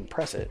their hand and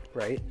press it,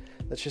 right?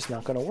 That's just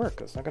not going to work.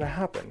 It's not going to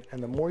happen.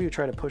 And the more you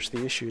try to push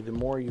the issue, the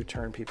more you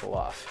turn people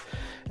off.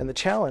 And the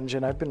challenge,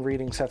 and I've been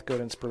reading Seth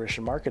Godin's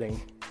Desperation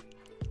Marketing,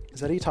 is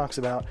that he talks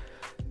about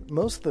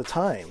most of the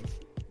time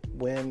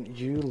when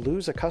you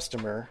lose a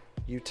customer,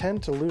 you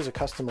tend to lose a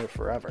customer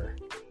forever.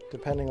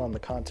 depending on the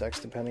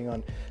context, depending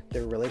on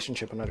their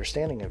relationship and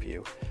understanding of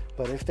you.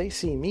 But if they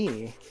see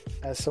me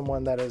as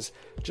someone that is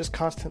just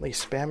constantly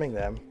spamming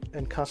them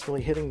and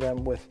constantly hitting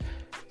them with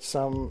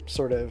some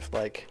sort of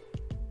like,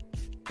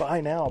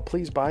 buy now,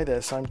 please buy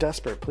this, I'm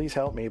desperate, please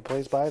help me,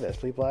 please buy this,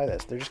 please buy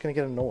this, they're just going to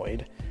get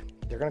annoyed,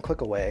 they're going to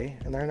click away,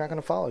 and they're not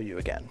going to follow you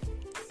again.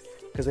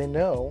 Because they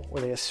know, or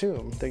they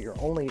assume, that you're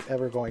only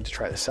ever going to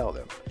try to sell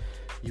them.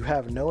 You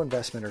have no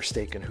investment or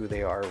stake in who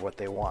they are or what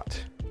they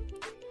want.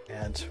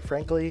 And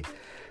frankly,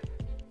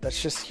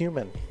 that's just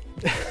human.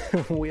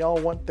 We all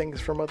want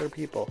things from other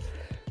people.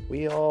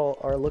 We all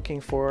are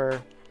looking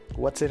for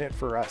what's in it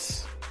for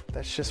us.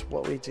 That's just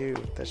what we do.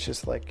 That's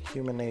just like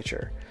human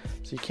nature.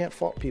 So you can't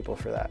fault people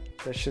for that.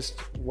 That's just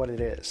what it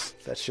is.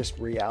 That's just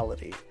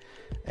reality.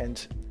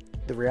 And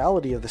the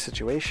reality of the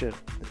situation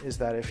is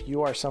that if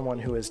you are someone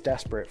who is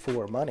desperate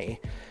for money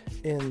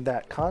in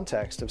that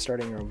context of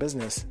starting your own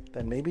business,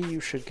 then maybe you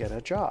should get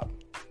a job.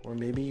 Or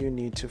maybe you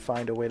need to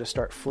find a way to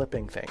start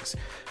flipping things.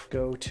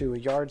 Go to a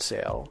yard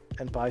sale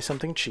and buy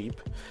something cheap,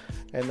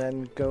 and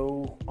then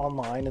go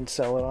online and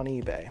sell it on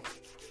eBay.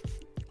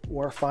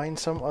 Or find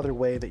some other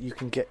way that you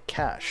can get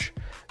cash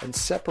and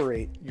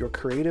separate your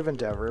creative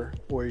endeavor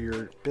or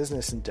your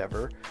business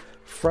endeavor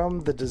from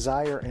the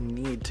desire and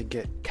need to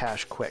get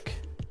cash quick.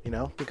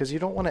 Because you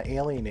don't want to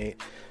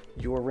alienate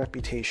your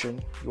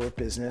reputation, your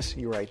business,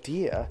 your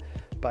idea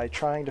by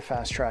trying to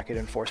fast track it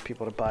and force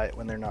people to buy it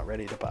when they're not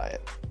ready to buy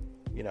it.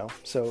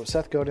 So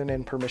Seth Godin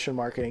in Permission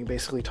Marketing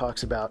basically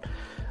talks about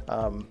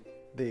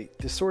the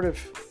sort of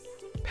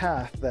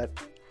path that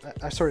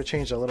I sort of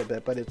changed a little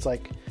bit, but it's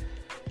like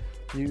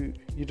you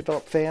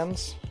develop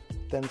fans,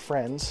 then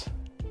friends,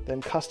 then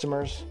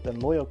customers, then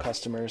loyal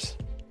customers,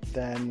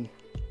 then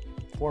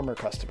former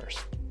customers.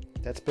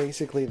 That's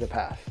basically the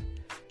path.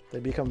 They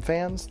become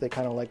fans, they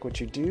kind of like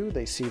what you do,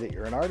 they see that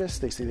you're an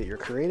artist, they see that you're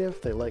creative,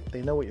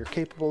 they know what you're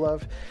capable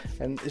of,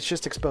 and it's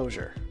just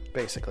exposure,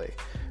 basically.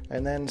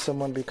 And then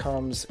someone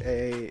becomes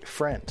a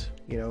friend,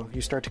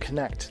 you start to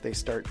connect, they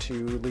start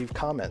to leave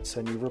comments,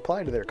 and you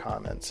reply to their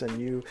comments,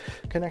 and you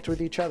connect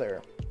with each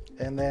other.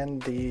 And then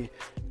the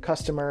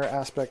customer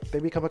aspect, they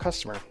become a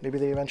customer, maybe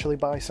they eventually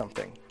buy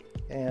something.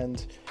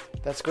 And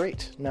that's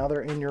great. Now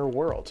they're in your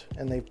world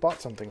and they've bought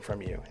something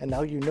from you. And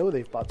now you know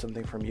they've bought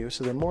something from you,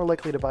 so they're more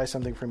likely to buy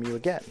something from you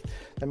again.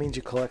 That means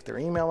you collect their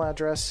email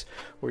address,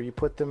 or you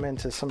put them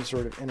into some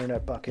sort of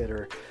internet bucket,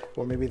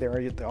 or maybe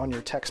they're on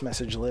your text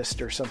message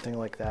list or something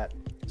like that,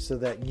 so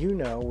that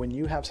when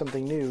you have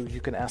something new,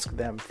 you can ask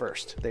them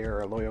first. They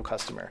are a loyal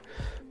customer.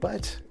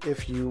 But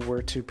if you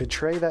were to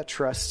betray that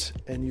trust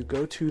and you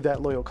go to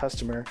that loyal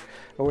customer,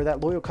 or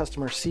that loyal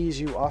customer sees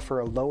you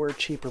offer a lower,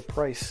 cheaper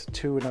price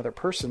to another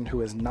person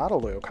who is not a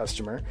loyal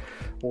customer,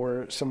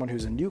 or someone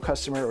who's a new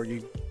customer, or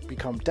you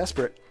become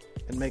desperate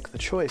and make the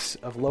choice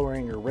of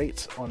lowering your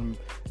rates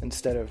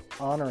instead of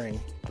honoring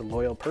the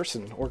loyal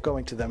person or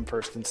going to them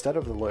first instead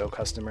of the loyal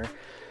customer,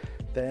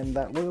 then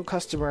that loyal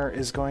customer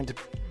is going to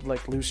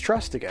lose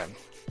trust again,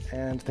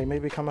 and they may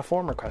become a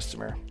former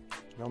customer.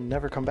 They'll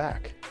never come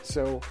back.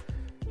 So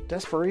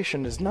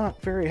desperation is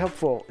not very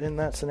helpful in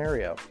that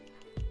scenario.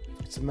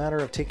 It's a matter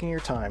of taking your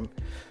time,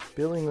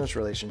 building those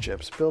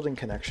relationships, building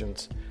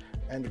connections,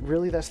 and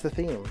really that's the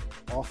theme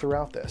all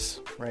throughout this,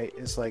 right?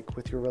 It's like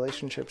with your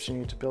relationships, you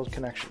need to build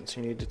connections,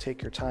 you need to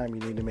take your time,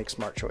 you need to make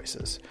smart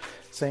choices.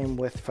 Same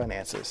with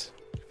finances,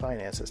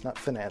 not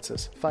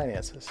finances,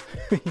 finances.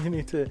 You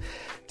need to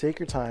take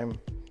your time,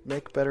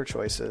 make better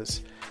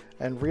choices,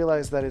 and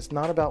realize that it's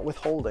not about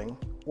withholding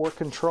or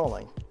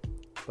controlling,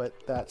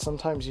 but that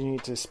sometimes you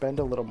need to spend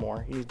a little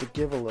more, you need to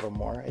give a little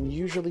more, and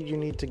usually you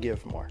need to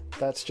give more.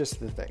 That's just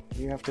the thing.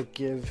 You have to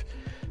give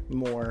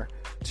more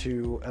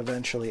to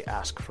eventually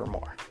ask for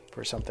more,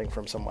 for something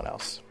from someone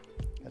else.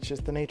 That's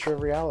just the nature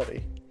of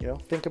reality.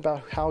 Think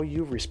about how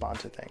you respond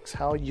to things,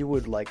 how you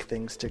would like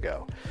things to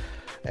go,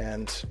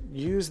 and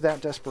use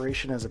that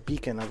desperation as a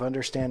beacon of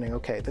understanding,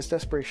 okay, this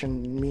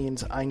desperation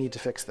means I need to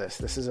fix this.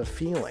 This is a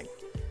feeling.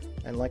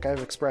 And like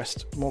I've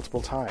expressed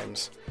multiple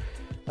times,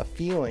 a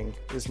feeling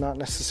is not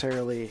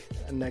necessarily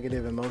a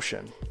negative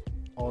emotion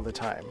all the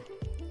time.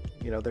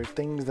 There are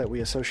things that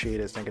we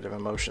associate as negative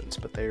emotions,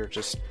 but they are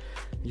just,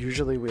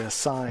 usually we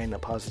assign a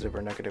positive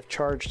or negative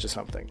charge to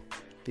something.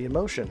 The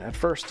emotion at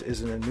first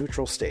is in a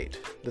neutral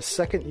state. The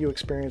second you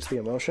experience the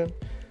emotion,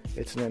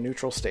 it's in a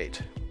neutral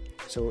state.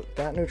 So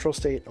that neutral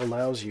state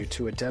allows you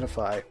to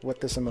identify what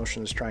this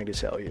emotion is trying to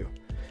tell you.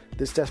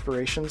 This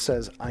desperation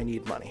says, I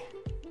need money.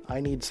 I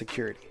need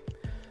security.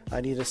 I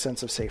need a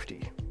sense of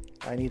safety.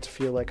 I need to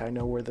feel like I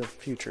know where the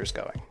future is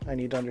going. I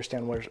need to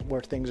understand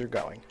where things are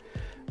going.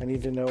 I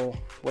need to know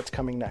what's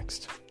coming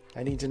next.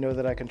 I need to know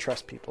that I can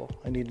trust people.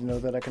 I need to know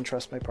that I can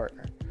trust my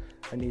partner.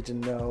 I need to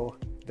know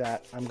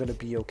that I'm going to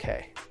be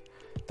okay.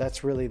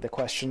 That's really the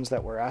questions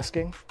that we're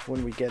asking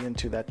when we get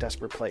into that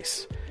desperate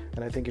place.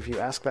 And I think if you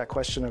ask that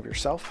question of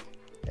yourself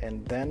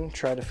and then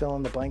try to fill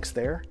in the blanks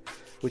there,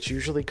 which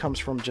usually comes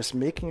from just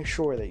making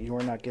sure that you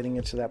are not getting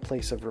into that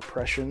place of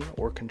repression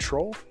or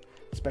control,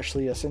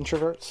 especially us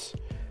introverts,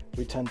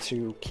 We tend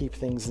to keep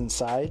things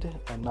inside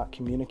and not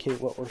communicate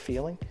what we're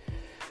feeling.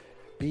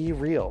 Be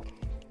real,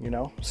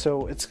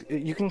 So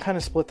you can kind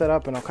of split that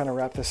up, and I'll kind of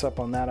wrap this up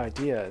on that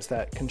idea, is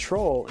that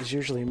control is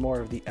usually more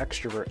of the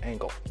extrovert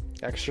angle.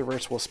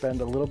 Extroverts will spend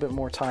a little bit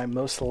more time,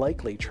 most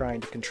likely, trying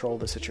to control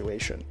the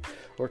situation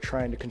or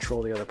trying to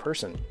control the other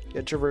person.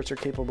 Introverts are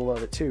capable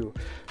of it too,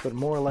 but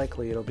more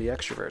likely it'll be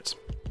extroverts.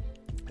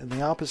 And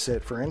the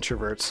opposite for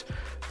introverts,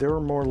 they're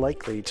more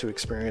likely to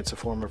experience a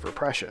form of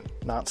repression,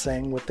 not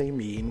saying what they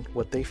mean,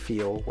 what they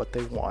feel, what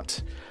they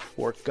want,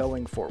 or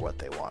going for what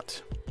they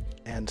want.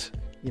 And,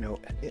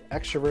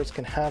 extroverts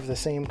can have the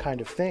same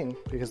kind of thing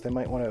because they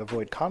might want to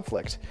avoid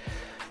conflict.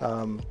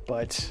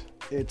 But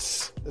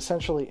it's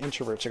essentially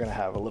introverts are going to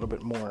have a little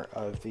bit more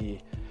of the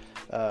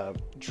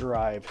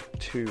drive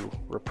to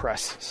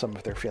repress some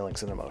of their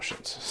feelings and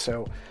emotions.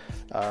 So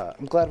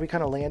I'm glad we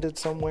kind of landed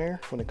somewhere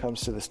when it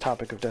comes to this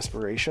topic of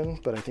desperation.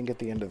 But I think at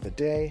the end of the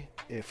day,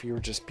 if you're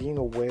just being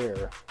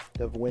aware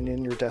of when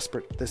in your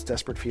this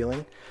desperate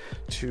feeling,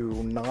 to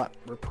not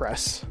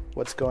repress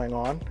what's going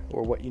on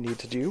or what you need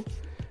to do,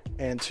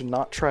 and to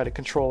not try to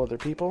control other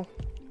people,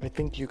 I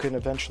think you can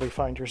eventually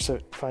find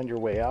your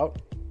way out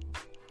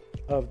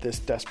of this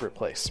desperate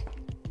place.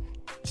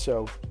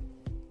 So,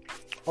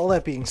 all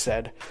that being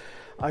said,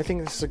 I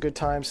think this is a good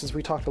time, since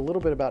we talked a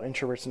little bit about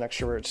introverts and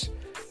extroverts,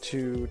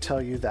 to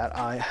tell you that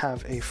I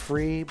have a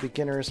free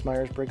beginner's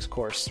Myers-Briggs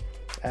course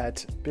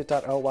at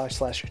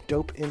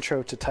bit.ly/dope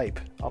intro to type.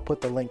 I'll put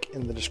the link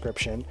in the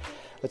description.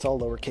 It's all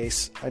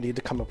lowercase. I need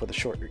to come up with a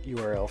short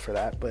URL for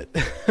that, but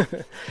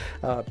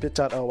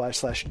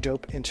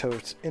bit.ly/dope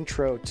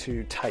intro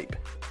to type.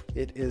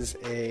 It is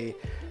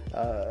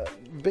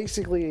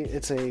basically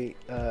it's a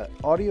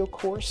audio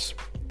course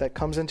that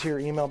comes into your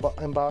email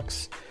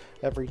inbox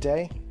every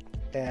day,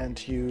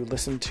 and you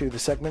listen to the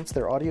segments.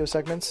 They're audio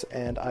segments,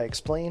 and I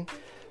explain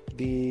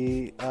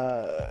the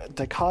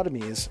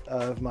dichotomies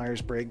of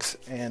Myers-Briggs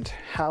and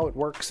how it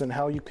works and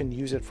how you can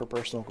use it for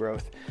personal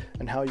growth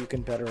and how you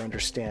can better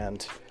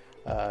understand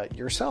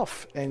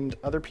yourself and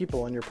other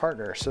people and your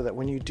partner, so that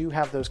when you do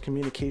have those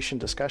communication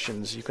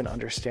discussions, you can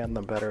understand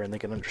them better and they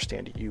can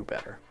understand you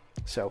better.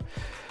 So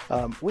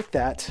with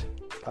that,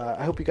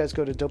 I hope you guys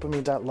go to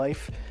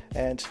dopamine.life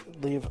and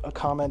leave a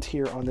comment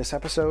here on this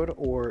episode,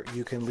 or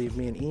you can leave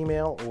me an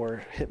email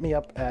or hit me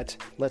up at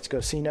Let's Go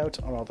C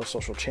Note on all the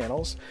social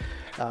channels.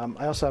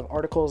 I also have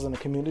articles in the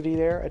community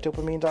there at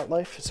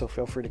dopamine.life, so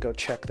feel free to go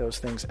check those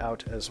things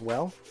out as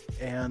well.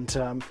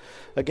 And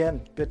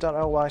again,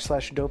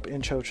 bit.ly/dope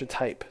intro to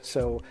type.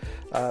 So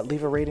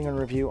leave a rating and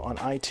review on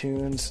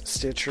iTunes,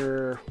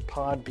 Stitcher,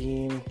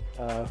 Podbean,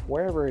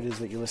 wherever it is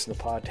that you listen to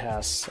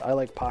podcasts. I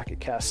like Pocket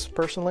Casts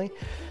personally,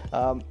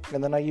 and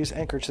then I use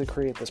Anchor to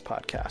create this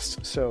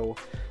podcast. So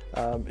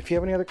if you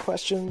have any other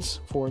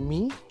questions for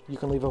me, you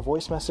can leave a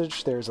voice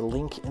message. There's a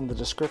link in the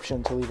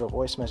description to leave a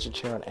voice message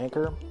here on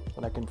Anchor,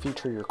 and I can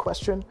feature your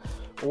question,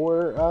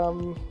 or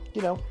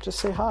just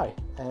say hi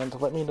and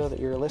let me know that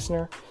you're a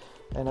listener,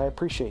 and I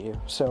appreciate you.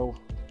 So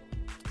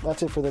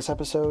that's it for this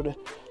episode.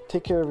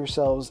 Take care of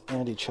yourselves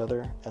and each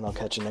other, and I'll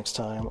catch you next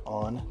time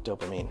on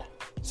Dopamine.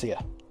 See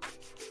ya.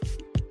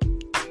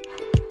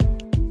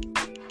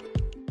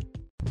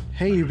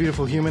 Hey, you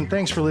beautiful human.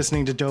 Thanks for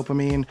listening to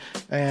Dopamine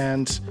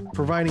and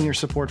providing your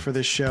support for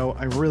this show.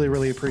 I really,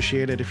 really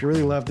appreciate it. If you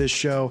really love this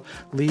show,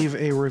 leave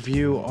a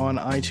review on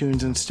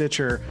iTunes and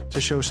Stitcher to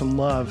show some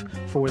love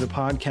for the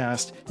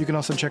podcast. You can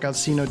also check out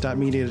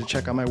cnote.media to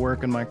check out my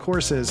work and my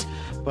courses.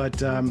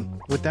 But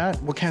with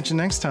that, we'll catch you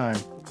next time.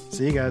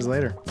 See you guys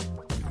later.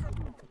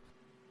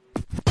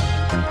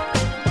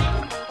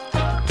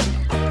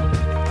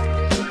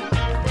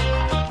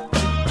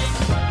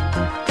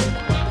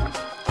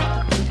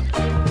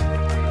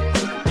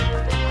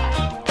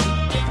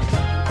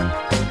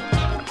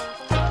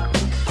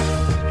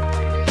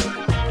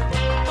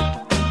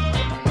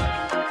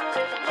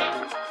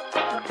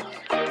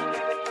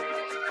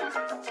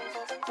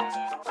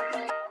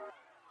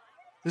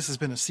 This has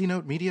been a C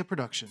Note Media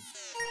production.